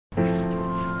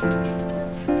My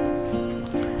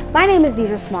name is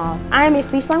Deidre Smalls. I am a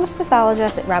speech-language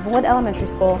pathologist at Ravenwood Elementary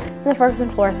School in the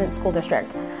Ferguson-Florissant School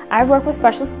District. I've worked with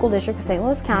Special School District of St.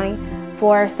 Louis County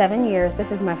for 7 years.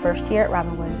 This is my first year at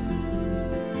Ravenwood.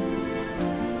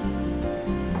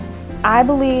 I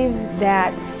believe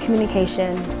that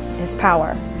communication is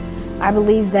power. I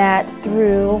believe that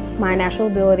through my natural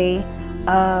ability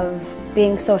of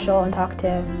being social and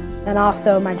talkative, and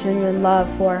also my genuine love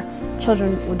for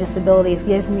children with disabilities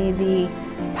gives me the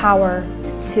power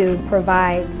to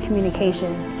provide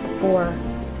communication for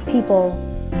people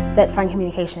that find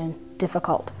communication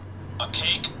difficult. A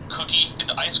cake, cookie, and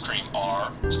ice cream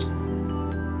are...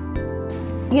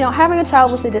 You know, having a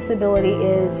child with a disability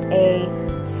is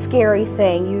a scary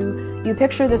thing. You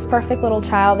picture this perfect little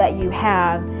child that you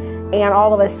have, and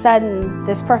all of a sudden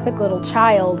this perfect little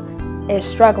child is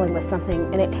struggling with something,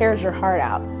 and it tears your heart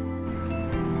out.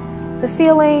 The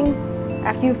feeling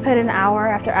after you've put in hour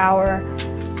after hour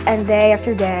and day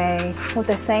after day with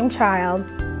the same child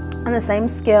and the same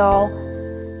skill,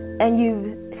 and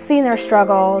you've seen their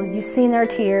struggle, you've seen their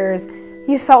tears,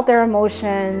 you felt their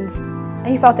emotions,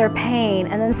 and you felt their pain,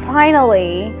 and then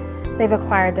finally they've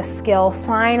acquired the skill,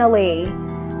 finally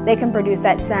they can produce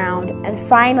that sound, and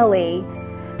finally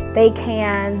they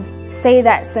can say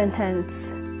that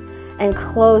sentence and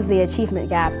close the achievement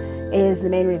gap is the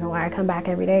main reason why I come back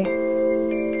every day.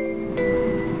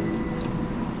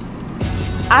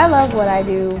 I love what I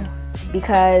do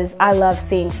because I love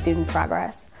seeing student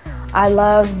progress. I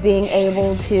love being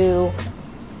able to,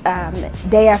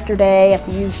 day after day,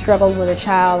 after you've struggled with a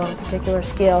child on a particular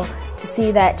skill, to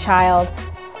see that child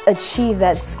achieve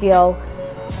that skill,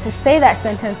 to say that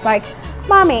sentence like,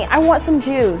 "Mommy, I want some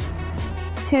juice,"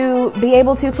 to be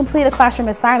able to complete a classroom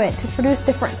assignment, to produce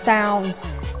different sounds.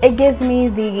 It gives me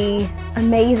the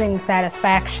amazing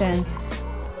satisfaction.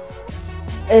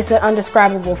 It's an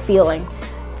indescribable feeling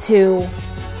to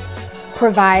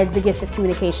provide the gift of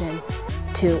communication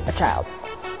to a child.